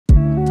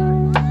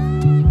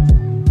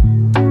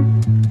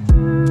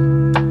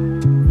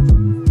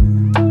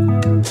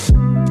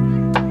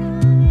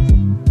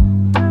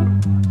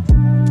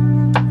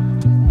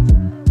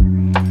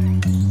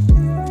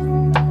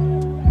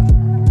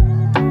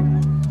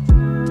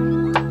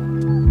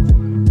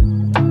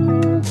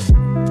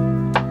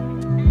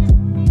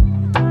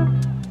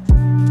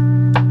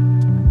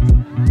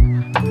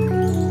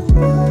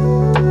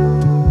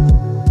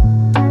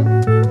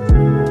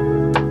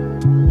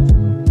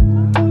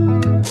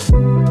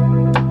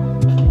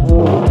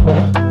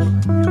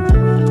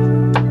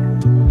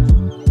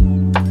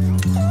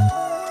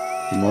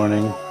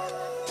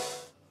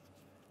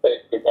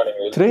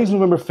Today's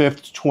November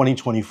 5th,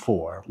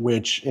 2024,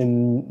 which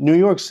in New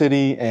York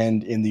City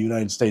and in the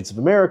United States of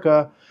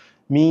America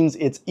means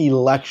it's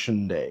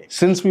election day.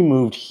 Since we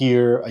moved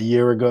here a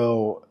year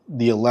ago,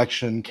 the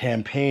election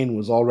campaign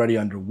was already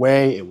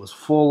underway. It was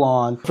full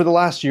on. For the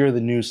last year, the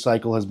news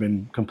cycle has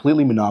been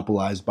completely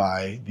monopolized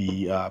by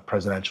the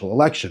presidential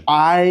election.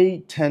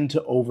 I tend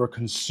to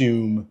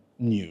overconsume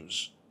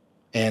news.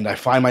 And I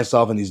find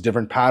myself in these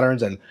different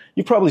patterns, and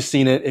you've probably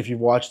seen it if you've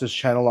watched this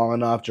channel long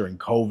enough during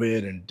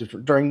COVID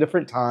and during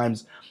different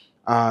times.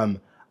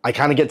 I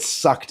kind of get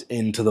sucked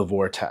into the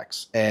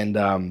vortex.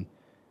 And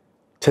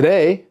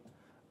today,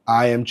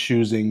 I am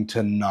choosing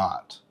to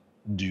not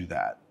do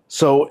that.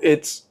 So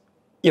it's,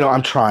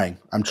 I'm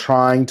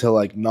trying to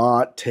like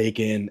not take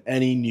in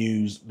any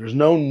news. There's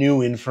no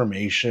new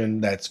information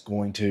that's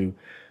going to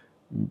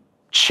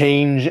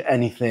change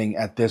anything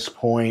at this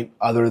point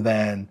other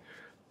than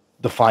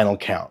the final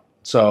count.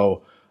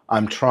 So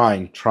I'm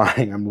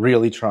I'm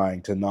really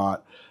trying to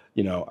not,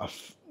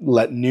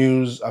 let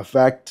news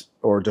affect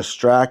or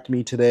distract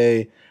me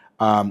today.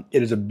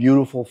 It is a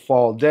beautiful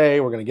fall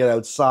day. We're gonna get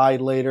outside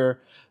later.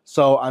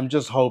 So I'm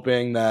just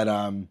hoping that,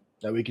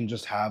 that we can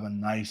just have a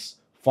nice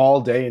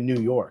fall day in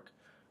New York,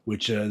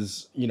 which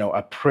is,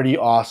 a pretty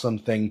awesome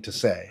thing to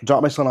say.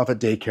 Dropped my son off at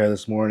daycare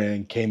this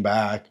morning, came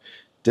back,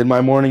 did my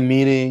morning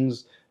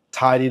meetings,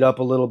 tidied up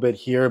a little bit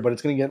here, but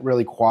it's going to get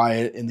really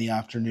quiet in the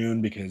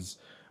afternoon because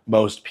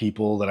most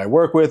people that I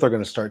work with are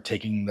going to start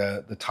taking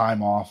the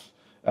time off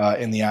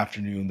in the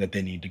afternoon that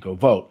they need to go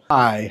vote.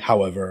 I,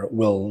 however,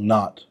 will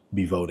not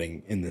be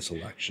voting in this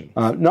election.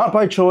 Not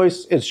by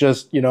choice. It's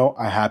just,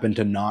 I happen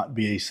to not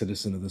be a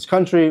citizen of this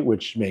country,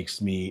 which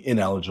makes me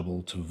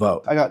ineligible to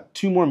vote. I got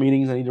 2 more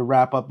meetings I need to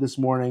wrap up this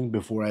morning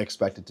before I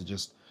expect it to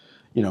just,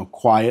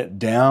 quiet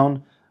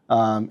down.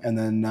 And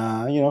then,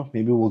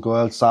 maybe we'll go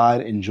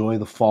outside, enjoy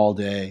the fall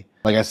day.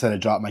 Like I said, I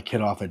dropped my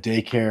kid off at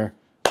daycare.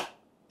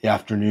 The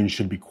afternoon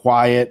should be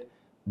quiet.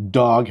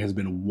 Dog has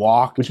been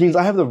walked, which means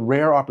I have the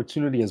rare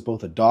opportunity as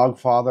both a dog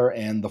father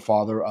and the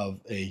father of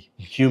a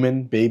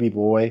human baby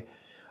boy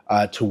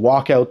to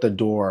walk out the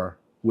door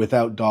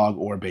without dog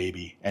or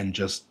baby and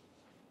just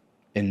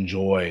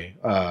enjoy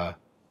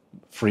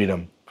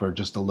freedom for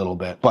just a little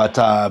bit. But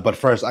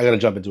first, I got to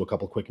jump into a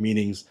couple quick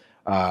meetings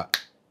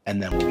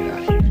and then we'll get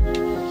out of here.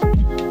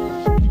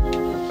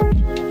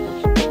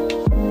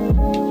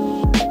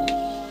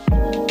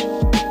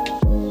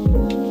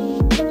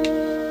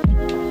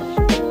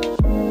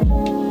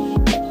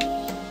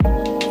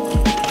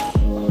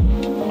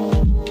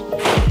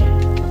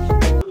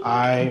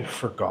 I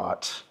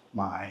forgot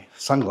my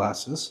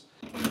sunglasses.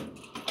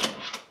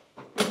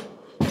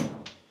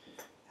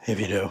 If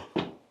you do.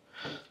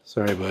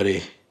 Sorry,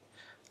 buddy.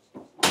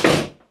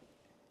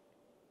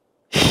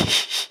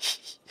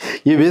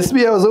 You missed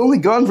me? I was only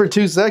gone for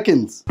 2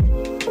 seconds.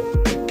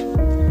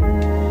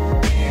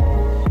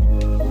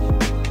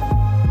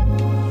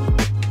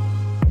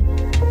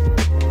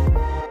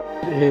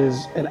 It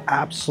is an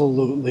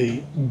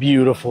absolutely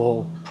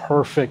beautiful,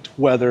 perfect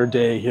weather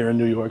day here in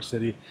New York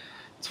City.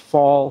 It's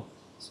fall,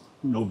 it's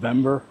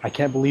November. I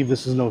can't believe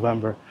this is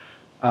November.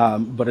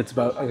 But it's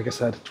about, like I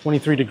said,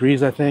 23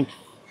 degrees, I think.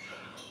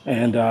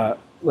 And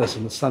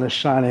listen, the sun is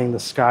shining, the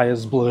sky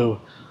is blue.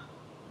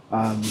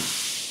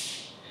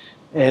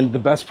 And the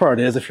best part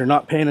is, if you're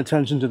not paying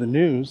attention to the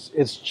news,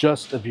 it's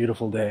just a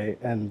beautiful day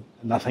and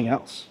nothing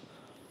else.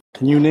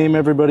 Can you name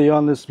everybody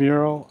on this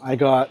mural? I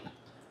got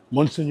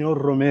Monsignor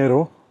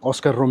Romero,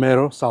 Oscar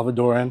Romero,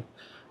 Salvadoran,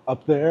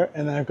 up there.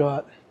 And I've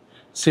got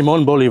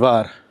Simón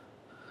Bolívar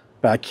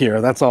back here.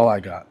 That's all I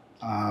got.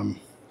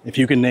 If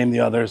you can name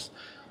the others,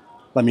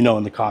 let me know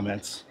in the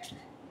comments,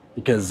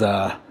 because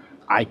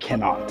I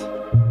cannot.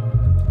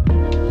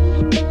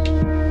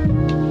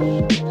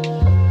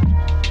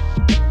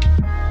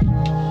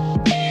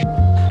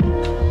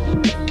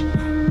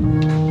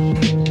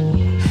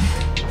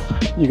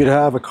 You could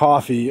have a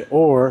coffee,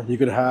 or you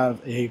could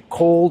have a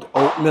cold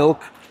oat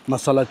milk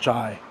masala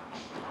chai.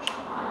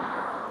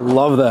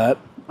 Love that.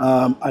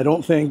 I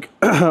don't think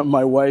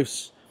my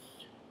wife's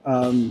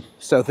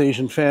South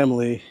Asian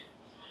family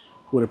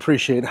would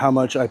appreciate how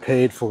much I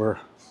paid for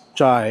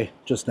chai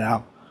just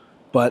now,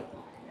 but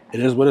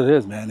it is what it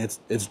is, man.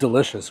 It's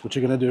delicious. What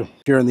you gonna do?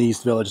 Here in the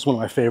East Village, it's one of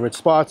my favorite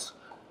spots,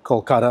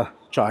 Kolkata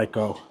Chai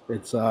Co.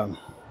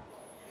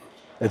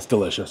 It's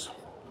delicious.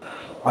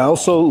 I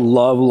also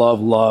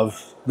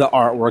love the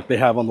artwork they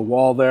have on the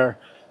wall there.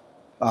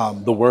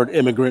 The word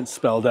immigrant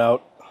spelled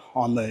out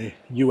on the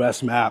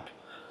US map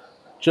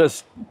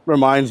just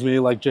reminds me,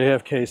 like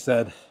JFK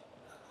said,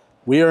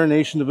 we are a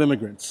nation of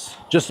immigrants.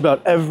 Just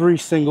about every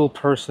single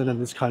person in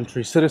this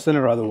country, citizen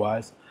or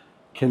otherwise,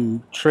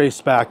 can trace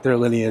back their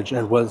lineage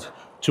and was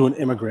to an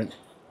immigrant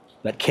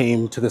that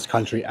came to this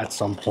country at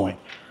some point.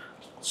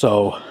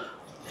 So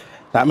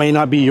that may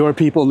not be your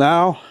people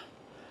now,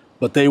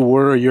 but they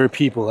were your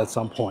people at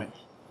some point.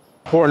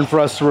 Important for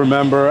us to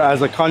remember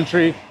as a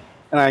country,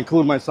 and I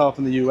include myself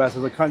in the US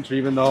as a country,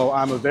 even though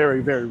I'm a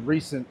very, very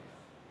recent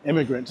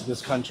immigrant to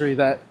this country,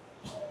 that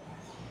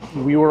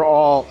we were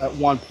all at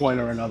one point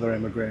or another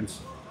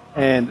immigrants.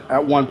 And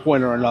at one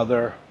point or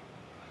another,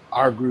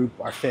 our group,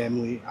 our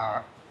family,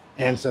 our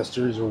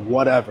ancestors, or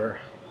whatever,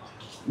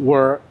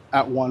 were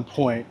at one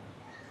point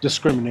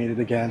discriminated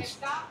against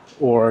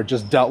or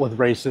just dealt with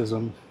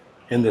racism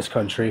in this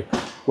country,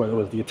 whether it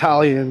was the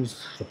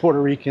Italians, the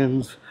Puerto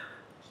Ricans,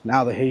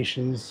 now the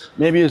Haitians.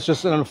 Maybe it's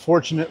just an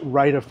unfortunate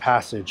rite of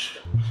passage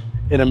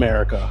in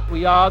America.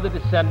 We are the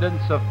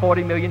descendants of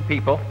 40 million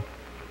people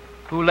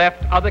who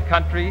left other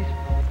countries,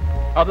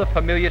 other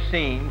familiar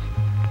scenes,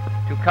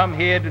 to come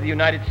here to the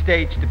United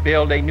States to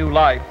build a new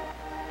life,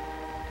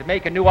 to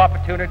make a new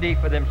opportunity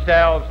for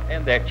themselves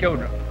and their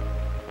children.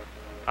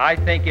 I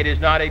think it is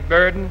not a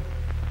burden,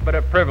 but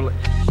a privilege.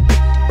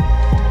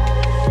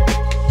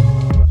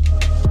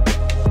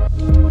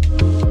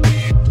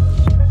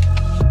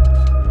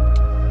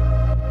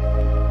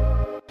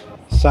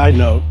 Side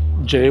note,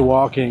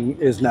 jaywalking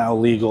is now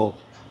legal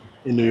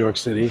in New York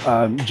City.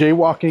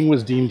 Jaywalking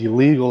was deemed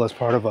illegal as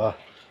part of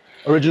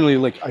originally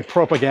like a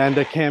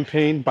propaganda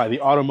campaign by the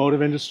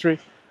automotive industry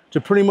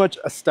to pretty much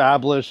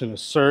establish and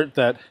assert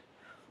that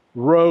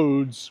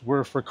roads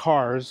were for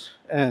cars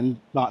and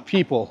not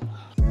people.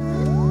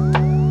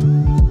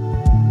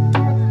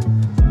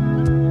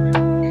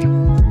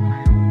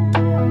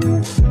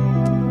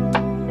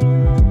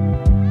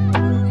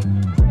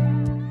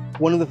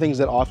 One of the things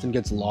that often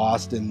gets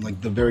lost in like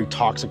the very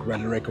toxic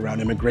rhetoric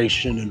around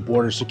immigration and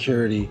border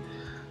security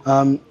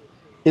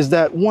is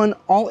that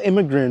all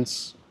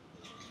immigrants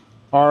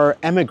are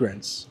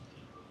emigrants,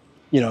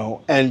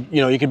 and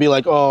you could be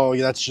like, oh,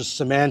 that's just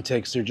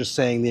semantics. They're just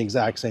saying the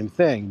exact same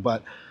thing.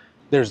 But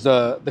there's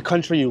the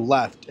country you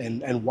left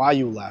and why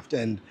you left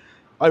and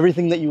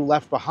everything that you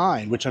left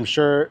behind, which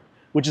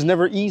is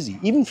never easy.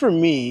 Even for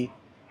me,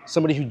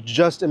 somebody who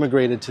just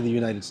immigrated to the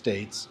United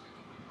States,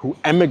 who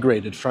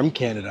emigrated from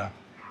Canada,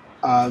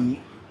 I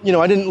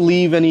didn't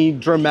leave any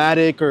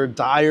dramatic or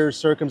dire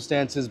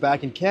circumstances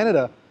back in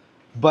Canada,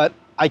 but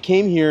I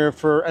came here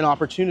for an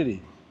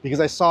opportunity because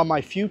I saw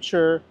my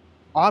future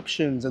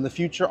options and the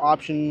future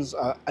options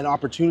and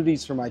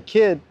opportunities for my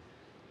kid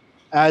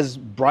as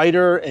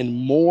brighter and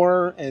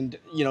more and,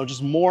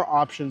 just more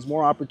options,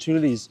 more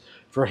opportunities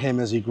for him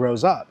as he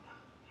grows up.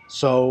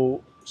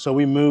 So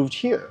we moved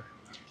here.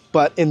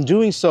 But in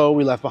doing so,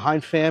 we left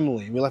behind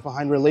family, we left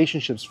behind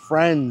relationships,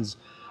 friends,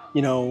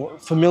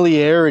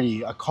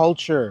 familiarity, a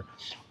culture,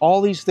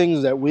 all these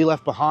things that we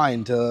left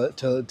behind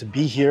to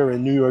be here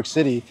in New York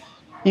City.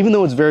 Even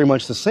though it's very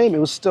much the same,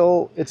 it's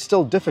still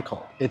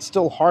difficult. It's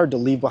still hard to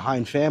leave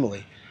behind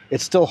family.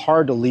 It's still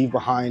hard to leave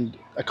behind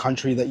a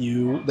country that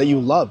you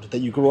loved, that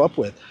you grew up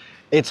with.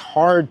 It's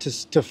hard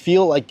to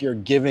feel like you're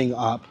giving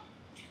up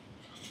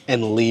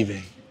and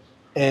leaving.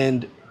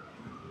 And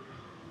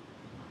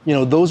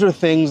those are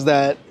things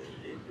that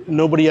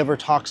nobody ever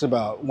talks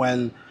about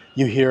when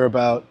you hear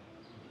about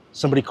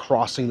somebody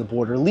crossing the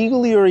border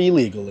legally or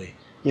illegally.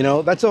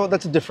 That's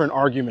a different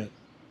argument.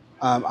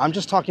 I'm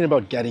just talking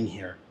about getting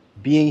here,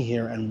 being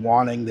here and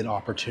wanting that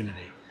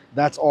opportunity.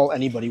 That's all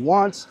anybody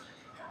wants,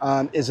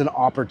 is an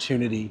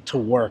opportunity to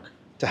work,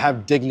 to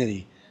have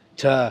dignity,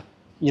 to,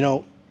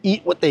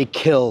 eat what they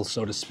kill,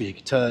 so to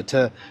speak,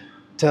 to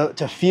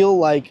feel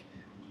like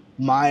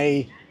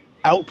my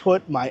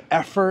output, my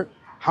effort,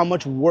 how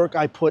much work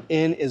I put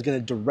in is going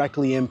to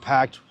directly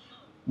impact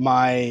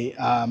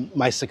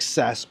my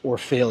success or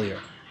failure.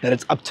 That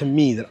it's up to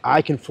me, that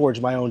I can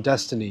forge my own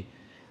destiny,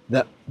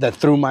 that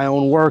through my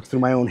own work, through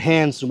my own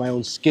hands, through my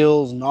own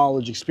skills,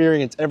 knowledge,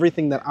 experience,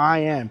 everything that I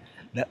am,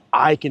 that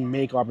I can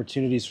make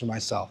opportunities for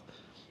myself.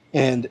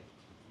 And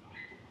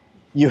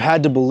you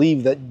had to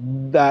believe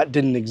that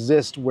didn't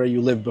exist where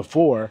you lived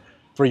before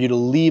for you to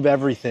leave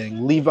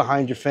everything, leave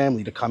behind your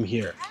family to come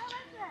here.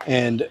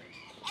 And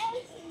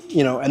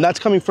and that's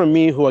coming from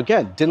me who,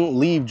 again, didn't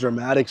leave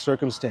dramatic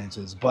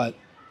circumstances, but,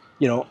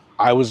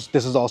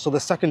 this is also the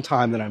second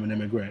time that I'm an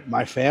immigrant.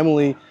 My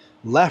family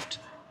left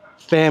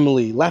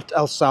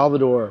El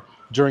Salvador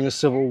during a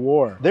civil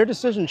war. Their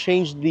decision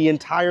changed the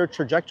entire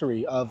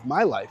trajectory of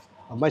my life,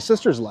 of my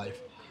sister's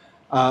life.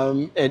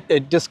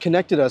 It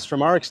disconnected us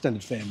from our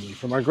extended family,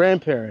 from our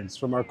grandparents,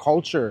 from our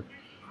culture.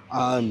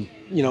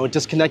 It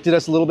disconnected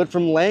us a little bit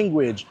from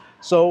language.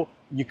 So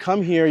you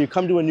come here, you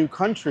come to a new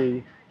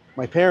country.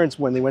 My parents,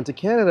 when they went to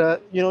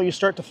Canada, you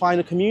start to find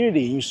a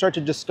community and you start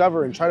to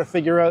discover and try to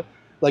figure out,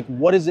 like,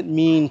 what does it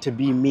mean to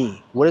be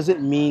me? What does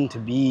it mean to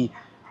be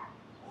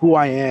who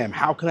I am?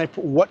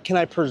 What can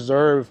I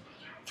preserve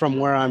from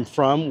where I'm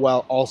from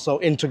while also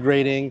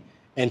integrating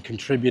and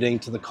contributing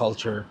to the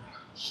culture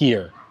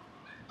here?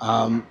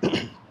 I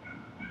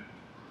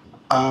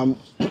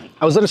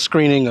was at a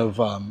screening of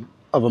a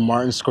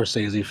Martin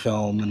Scorsese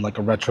film and like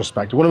a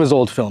retrospective, one of his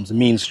old films,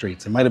 Mean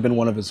Streets. It might have been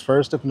one of his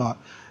first, if not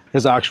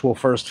his actual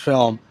first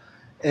film.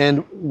 And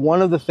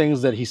one of the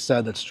things that he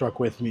said that struck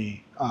with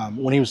me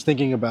when he was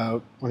talking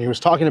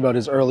about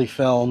his early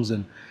films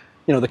and,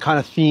 the kind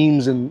of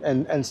themes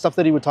and stuff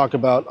that he would talk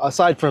about,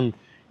 aside from,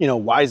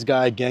 wise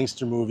guy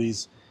gangster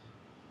movies,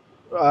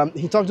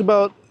 he talked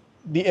about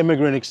the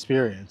immigrant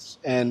experience.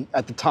 And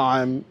at the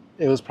time,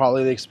 it was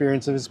probably the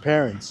experience of his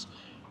parents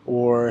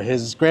or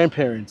his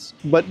grandparents,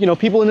 but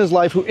people in his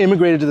life who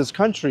immigrated to this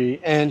country.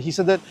 And he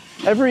said that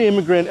every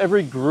immigrant,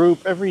 every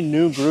group, every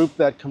new group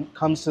that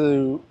comes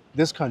to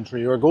this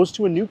country or goes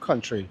to a new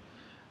country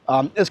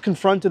is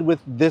confronted with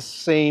this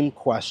same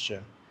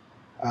question.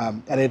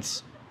 And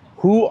it's,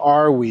 who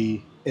are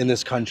we in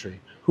this country?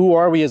 Who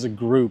are we as a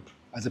group,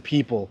 as a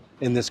people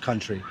in this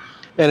country?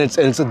 And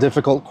it's a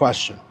difficult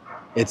question.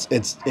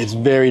 It's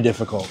very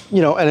difficult,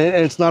 and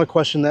it's not a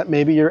question that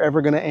maybe you're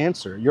ever going to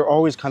answer. You're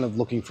always kind of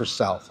looking for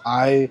self.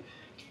 I,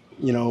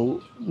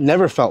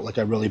 never felt like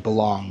I really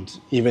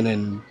belonged, even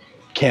in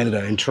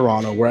Canada, in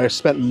Toronto, where I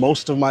spent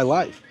most of my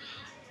life.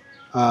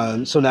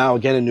 So now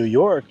again in New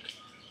York,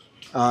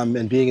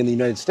 and being in the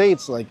United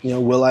States, like,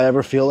 will I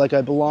ever feel like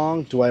I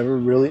belong?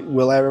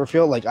 Will I ever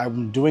feel like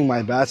I'm doing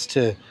my best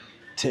to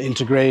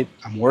integrate?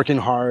 I'm working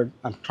hard.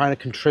 I'm trying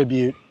to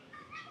contribute,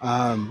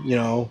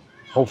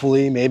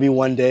 hopefully, maybe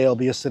one day I'll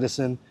be a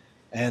citizen,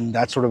 and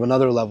that's sort of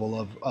another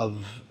level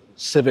of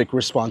civic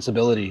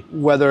responsibility.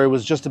 Whether it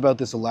was just about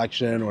this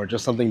election or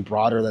just something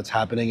broader that's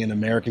happening in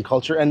American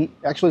culture, and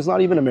actually it's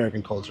not even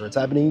American culture, it's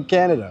happening in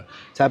Canada,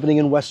 it's happening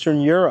in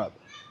Western Europe.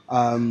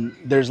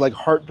 There's like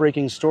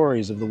heartbreaking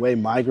stories of the way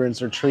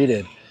migrants are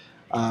treated.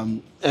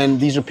 And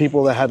these are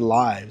people that had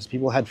lives,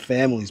 people had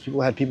families, people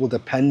had people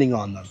depending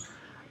on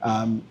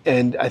them.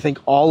 And I think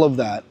all of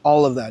that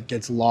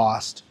gets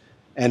lost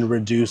and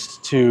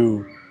reduced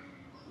to,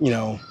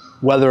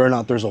 whether or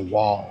not there's a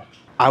wall.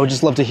 I would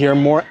just love to hear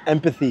more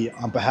empathy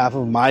on behalf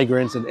of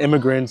migrants and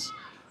immigrants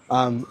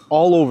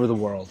all over the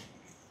world.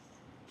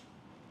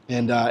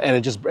 And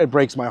it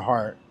breaks my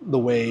heart the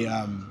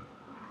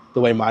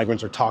way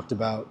migrants are talked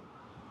about,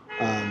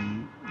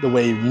 the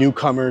way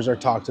newcomers are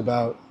talked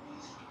about,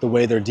 the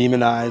way they're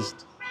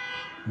demonized,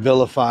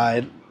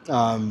 vilified.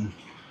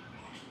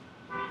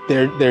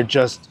 They're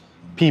just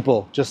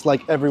people, just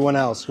like everyone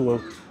else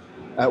who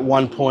at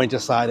one point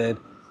decided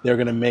they're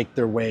going to make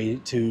their way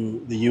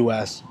to the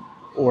US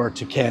or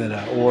to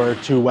Canada or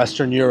to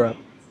Western Europe,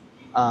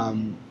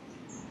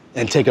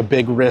 and take a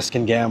big risk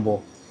and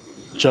gamble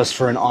just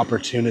for an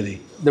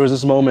opportunity. There was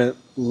this moment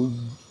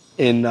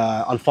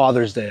on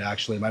Father's Day,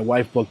 actually. My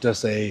wife booked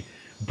us a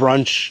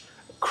brunch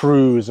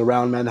cruise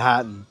around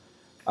Manhattan,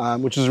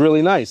 which was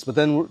really nice. But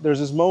then there's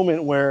this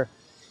moment where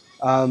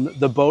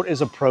the boat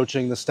is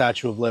approaching the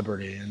Statue of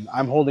Liberty, and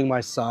I'm holding my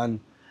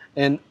son,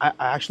 and I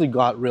actually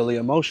got really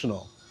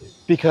emotional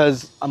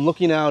because I'm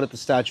looking out at the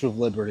Statue of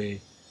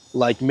Liberty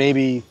like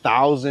maybe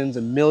thousands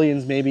and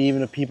millions, maybe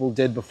even of people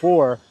did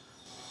before,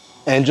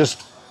 and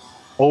just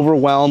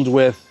overwhelmed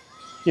with,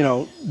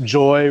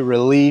 joy,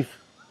 relief,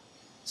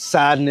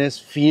 sadness,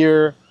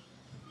 fear,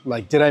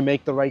 like, did I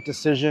make the right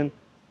decision?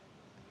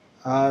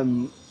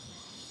 And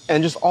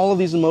just all of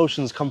these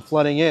emotions come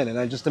flooding in, and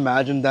I just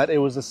imagined that it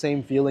was the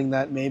same feeling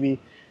that maybe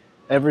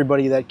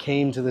everybody that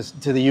came to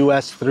the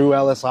US through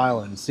Ellis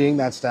Island, seeing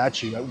that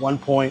statue at one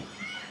point,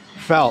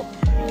 felt.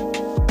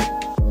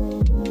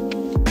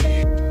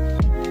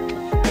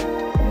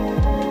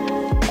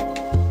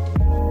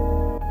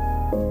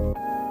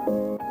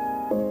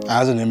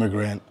 As an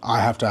immigrant,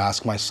 I have to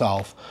ask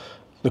myself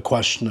the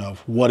question of,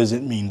 what does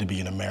it mean to be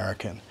an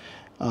American?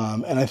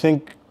 And I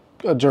think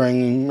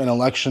during an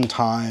election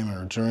time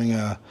or during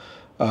a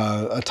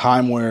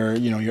time where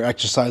you're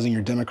exercising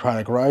your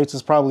democratic rights,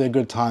 is probably a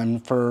good time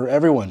for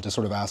everyone to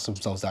sort of ask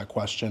themselves that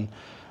question.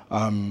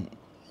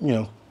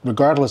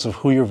 Regardless of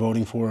who you're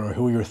voting for or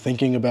who you're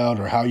thinking about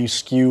or how you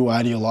skew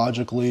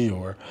ideologically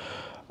or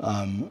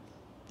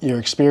your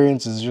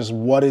experience is just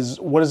what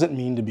does it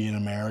mean to be an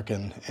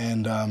American?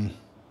 And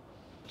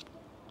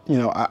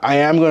I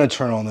am going to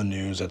turn on the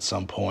news at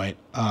some point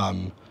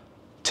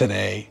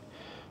today,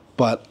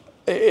 but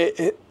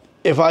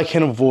if I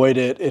can avoid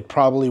it, it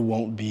probably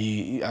won't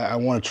be. I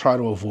want to try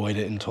to avoid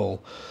it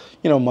until,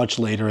 much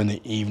later in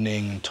the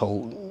evening,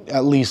 until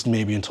at least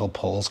maybe until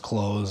polls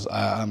close.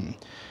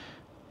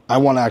 I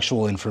want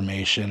actual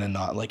information and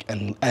not like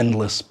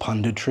endless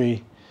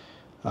punditry,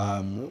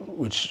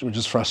 which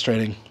is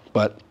frustrating.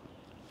 But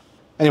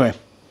anyway,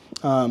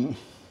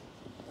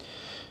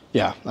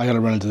 yeah, I got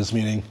to run into this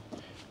meeting,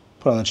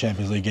 put on the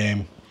Champions League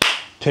game,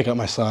 pick up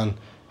my son,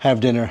 have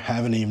dinner,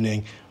 have an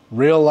evening,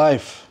 real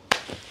life.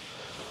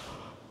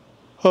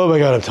 Oh my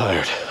God, I'm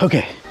tired.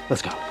 Okay,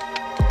 let's go.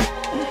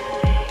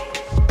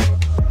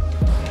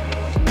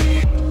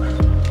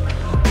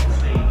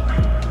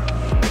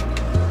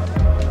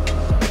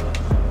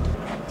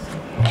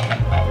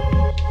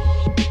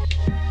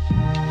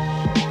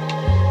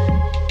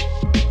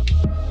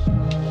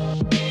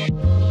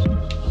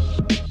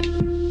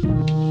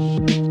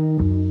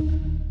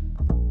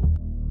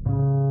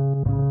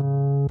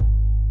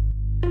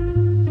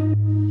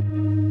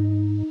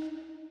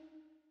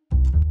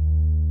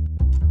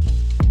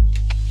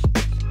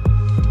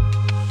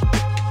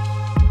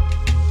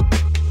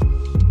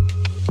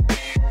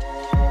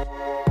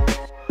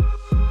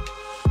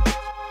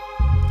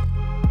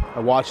 I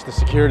watched the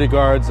security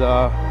guards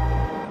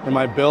in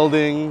my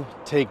building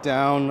take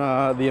down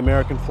the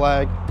American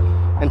flag,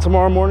 and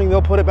tomorrow morning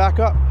they'll put it back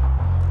up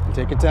and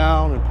take it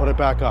down and put it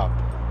back up.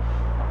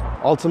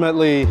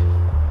 ultimately,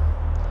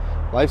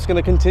 life's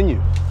gonna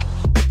continue.